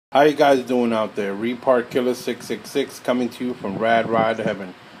How you guys doing out there? Repart Killer 666 coming to you from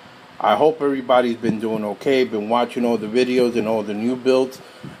RAT.ROD.HEAVEN. I hope everybody's been doing okay. Been watching all the videos and all the new builds,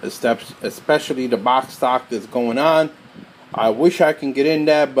 especially the box stock that's going on. I wish I can get in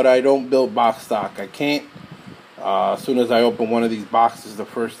that, but I don't build box stock. I can't. As soon as I open one of these boxes, the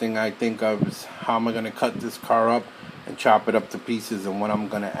first thing I think of is how am I going to cut this car up and chop it up to pieces, and what I'm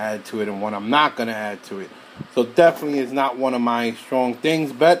going to add to it and what I'm not going to add to it. So definitely is not one of my strong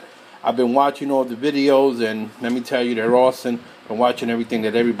things, but I've been watching all the videos, and let me tell you, they're awesome. Been watching everything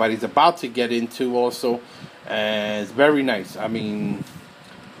that everybody's about to get into also, and it's very nice. I mean,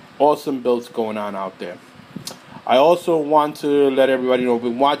 awesome builds going on out there. I also want to let everybody know, I've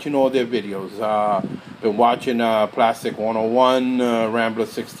been watching all their videos. Been watching Plastic 101, Rambler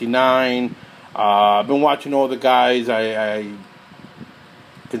 69. I've been watching all the guys. I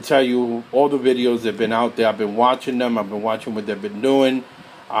can tell you all the videos that have been out there. I've been watching them. I've been watching what they've been doing.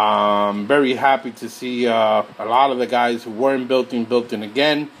 I'm very happy to see a lot of the guys who weren't built in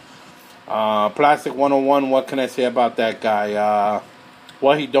again. Plastic 101, what can I say about that guy?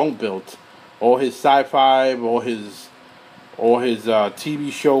 What he don't build. All his sci-fi, all his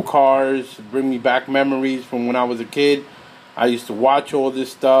TV show cars bring me back memories from when I was a kid. I used to watch all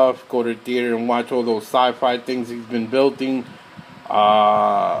this stuff, go to the theater and watch all those sci-fi things he's been building.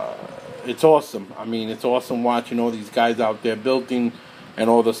 It's awesome. I mean, it's awesome watching all these guys out there building, and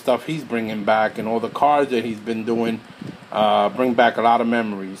all the stuff he's bringing back, and all the cars that he's been doing bring back a lot of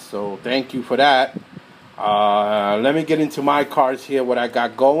memories. So thank you for that. Let me get into my cars here, what I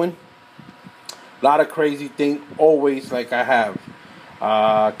got going. A lot of crazy things, always, like I have.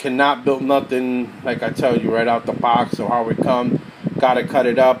 Cannot build nothing, like I tell you, right out the box, or how it comes. Gotta cut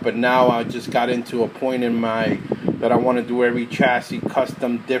it up, but now I just got into a point in that I want to do every chassis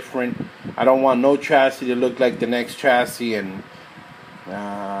custom, different. I don't want no chassis to look like the next chassis, and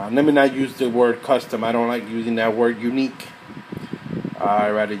let me not use the word custom. I don't like using that word. Unique, I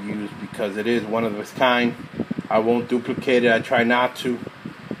rather use, because it is one of its kind. I won't duplicate it. I try not to.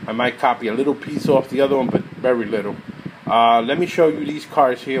 I might copy a little piece off the other one, but very little. Let me show you these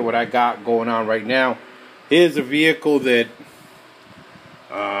cars here, what I got going on right now. Here's a vehicle that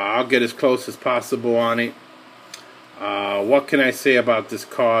I'll get as close as possible on it. What can I say about this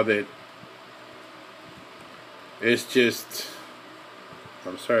car? That it's just,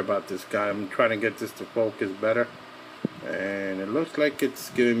 I'm sorry about this guy. I'm trying to get this to focus better, and it looks like it's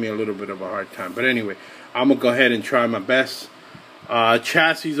giving me a little bit of a hard time. But anyway, I'm gonna go ahead and try my best.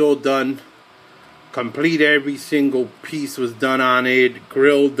 Chassis all done, complete. Every single piece was done on it,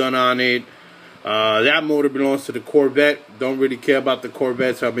 grill done on it. That motor belongs to the Corvette. Don't really care about the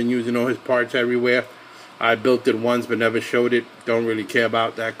Corvette, so I've been using all his parts everywhere. I built it once but never showed it. Don't really care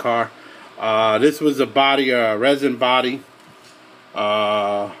about that car. This was a body, a resin body,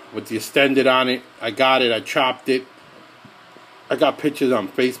 with the extended on it. I got it, I chopped it. I got pictures on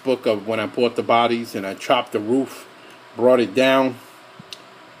Facebook of when I bought the bodies, and I chopped the roof, brought it down.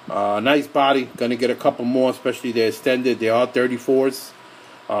 Nice body. Gonna get a couple more, especially they're extended. They are 34s.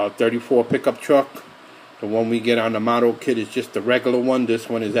 34 pickup truck. The one we get on the model kit is just the regular one. This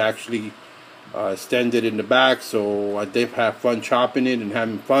one is actually extended in the back, so I did have fun chopping it and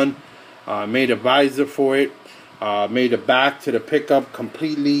having fun. Made a visor for it. Made a back to the pickup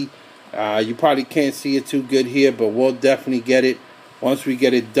completely. You probably can't see it too good here, but we'll definitely get it. Once we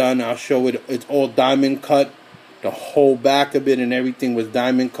get it done, I'll show it. It's all diamond cut. The whole back of it and everything was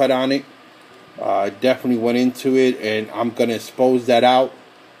diamond cut on it. I definitely went into it, and I'm going to expose that out.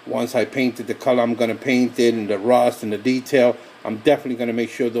 Once I painted the color, I'm going to paint it, and the rust and the detail. I'm definitely going to make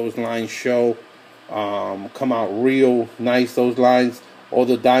sure those lines show. Come out real nice, those lines. All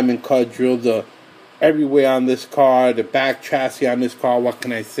the diamond cut, drilled everywhere on this car. The back chassis on this car, what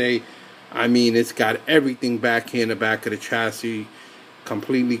can I say? I mean, it's got everything back here in the back of the chassis.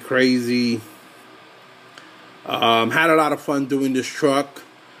 Completely crazy. Had a lot of fun doing this truck.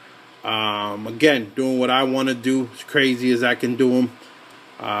 Again, doing what I want to do, as crazy as I can do them.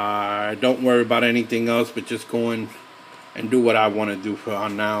 Don't worry about anything else, but just going and do what I want to do for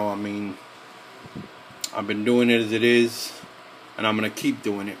now. I mean, I've been doing it as it is, and I'm going to keep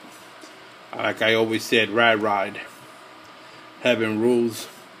doing it. Like I always said, rad. Heaven rules.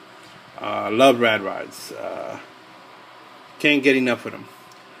 Love rad rides. Can't get enough of them.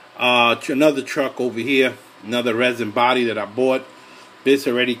 Another truck over here. Another resin body that I bought. This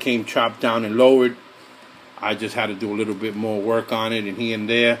already came chopped down and lowered. I just had to do a little bit more work on it, and here and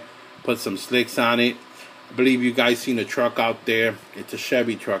there. Put some slicks on it. I believe you guys seen a truck out there. It's a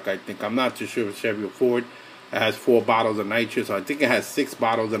Chevy truck, I think. I'm not too sure if it's Chevy or Ford. It has 4 bottles of nitrous. I think it has 6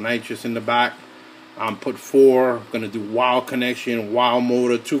 bottles of nitrous in the back. Put 4. Gonna do wild connection, wild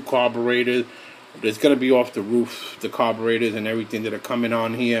motor, 2 carburetors. It's gonna be off the roof, the carburetors and everything that are coming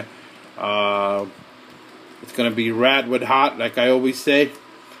on here. It's gonna be rad with hot, like I always say.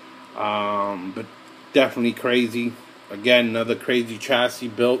 But definitely crazy. Again, another crazy chassis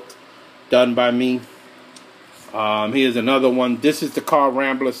built, done by me. Here's another one. This is the car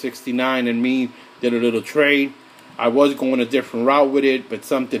Rambler 69, and me did a little trade. I was going a different route with it, but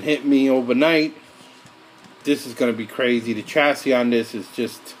something hit me overnight. This is going to be crazy. The chassis on this is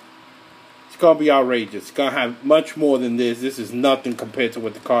just, it's going to be outrageous. It's going to have much more than this. This is nothing compared to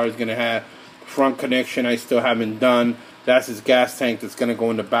what the car is going to have. Front connection I still haven't done. That's his gas tank that's going to go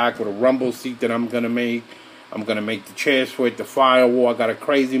in the back with a rumble seat that I'm going to make. I'm going to make the chairs for it, the firewall. I got a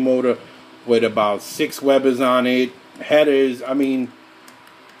crazy motor with about 6 Webers on it, headers. I mean,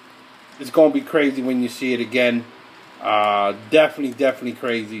 it's going to be crazy when you see it again. Definitely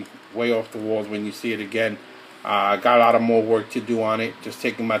crazy. Way off the walls when you see it again. I got a lot of more work to do on it. Just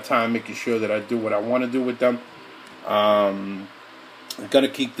taking my time, making sure that I do what I want to do with them. I'm going to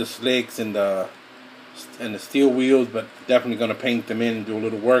keep the slicks and the steel wheels, but definitely going to paint them in and do a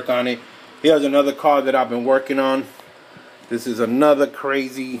little work on it. Here's another car that I've been working on. This is another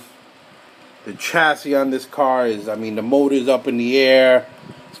crazy. The chassis on this car is, I mean, the motor's up in the air.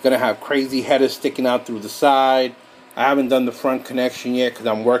 It's going to have crazy headers sticking out through the side. I haven't done the front connection yet because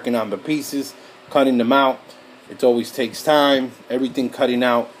I'm working on the pieces, cutting them out. It always takes time. Everything cutting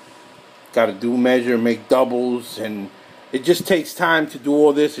out. Got to do measure, make doubles, and it just takes time to do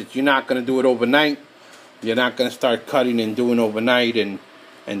all this. You're not going to do it overnight. You're not going to start cutting and doing overnight and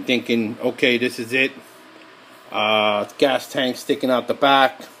thinking, okay, this is it. Gas tank sticking out the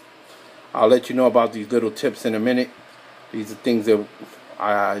back. I'll let you know about these little tips in a minute. These are things that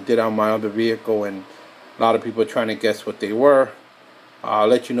I did on my other vehicle, and a lot of people are trying to guess what they were. I'll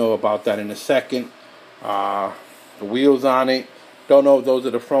let you know about that in a second. The wheels on it. Don't know if those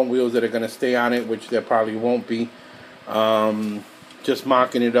are the front wheels that are going to stay on it, which there probably won't be. Just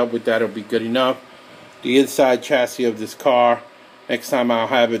mocking it up with that will be good enough. The inside chassis of this car. Next time I'll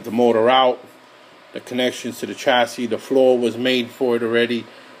have it, the motor out. The connections to the chassis. The floor was made for it already.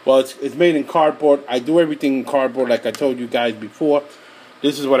 Well, it's made in cardboard. I do everything in cardboard like I told you guys before.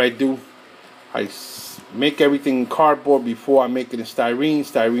 This is what I do. I make everything in cardboard before I make it in styrene.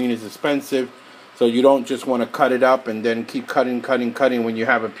 Styrene is expensive, so you don't just want to cut it up and then keep cutting. When you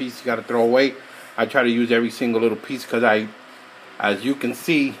have a piece you got to throw away. I try to use every single little piece because as you can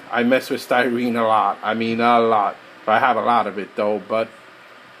see, I mess with styrene a lot. I mean, a lot. I have a lot of it though, but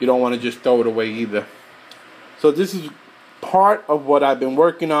you don't want to just throw it away either. So this is part of what I've been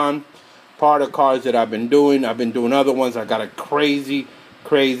working on, part of cars that I've been doing. I've been doing other ones. I got a crazy.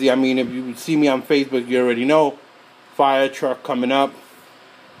 I mean, if you see me on Facebook, you already know. Fire truck coming up.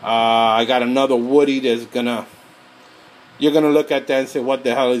 I got another Woody that's you're gonna look at that and say, what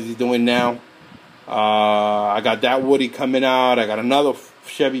the hell is he doing now? I got that Woody coming out. I got another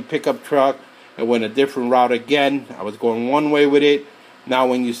Chevy pickup truck. It went a different route again. I was going one way with it. Now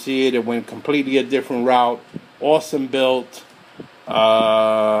when you see it, it went completely a different route. Awesome built.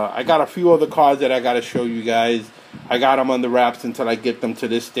 I got a few other cars that I got to show you guys. I got them on the wraps until I get them to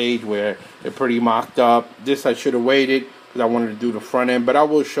this stage where they're pretty mocked up. This I should have waited because I wanted to do the front end, but I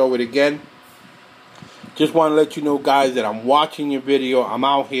will show it again. Just want to let you know, guys, that I'm watching your video. I'm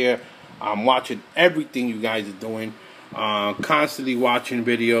out here. I'm watching everything you guys are doing. Constantly watching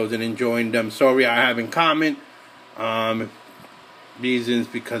videos and enjoying them. Sorry I haven't comment. Reasons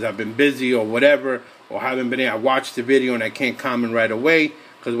because I've been busy or whatever, or haven't been able. I watched the video and I can't comment right away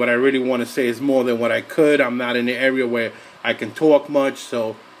because what I really want to say is more than what I could. I'm not in the area where I can talk much,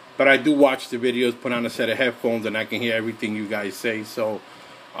 so but I do watch the videos, put on a set of headphones, and I can hear everything you guys say. So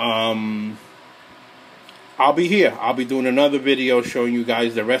I'll be here. I'll be doing another video showing you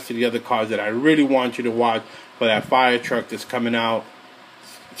guys the rest of the other cars that I really want you to watch for that fire truck that's coming out.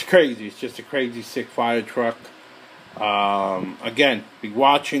 It's crazy. It's just a crazy sick fire truck. Again, be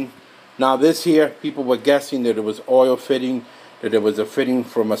watching. Now this here, people were guessing that it was oil fitting, that it was a fitting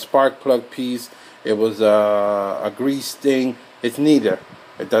from a spark plug piece, it was a grease thing. It's neither.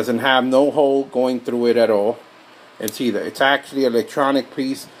 It doesn't have no hole going through it at all. It's either. It's actually an electronic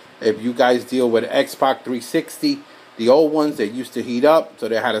piece. If you guys deal with Xbox 360, the old ones, they used to heat up, so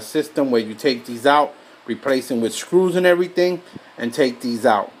they had a system where you take these out, replace them with screws and everything, and take these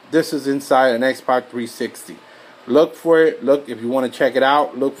out. This is inside an Xbox 360. Look for it. Look, if you want to check it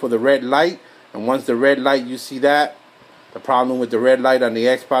out, look for the red light. And once the red light, you see that, the problem with the red light on the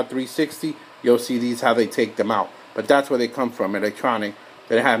Xbox 360, you'll see these, how they take them out. But that's where they come from, electronic.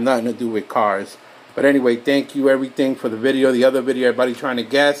 They have nothing to do with cars. But anyway, thank you everything for the video. The other video, everybody trying to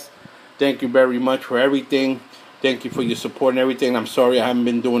guess. Thank you very much for everything. Thank you for your support and everything. I'm sorry I haven't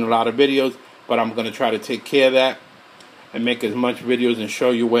been doing a lot of videos, but I'm going to try to take care of that and make as much videos and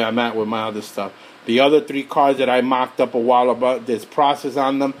show you where I'm at with my other stuff. The other 3 cars that I mocked up a while about, there's process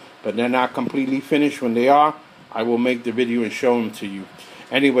on them, but they're not completely finished. When they are, I will make the video and show them to you.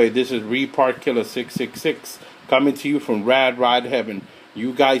 Anyway, this is Repart Killer 666 coming to you from RAT.ROD Heaven.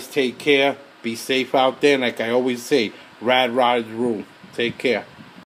 You guys take care. Be safe out there. Like I always say, RAT.ROD rule. Take care.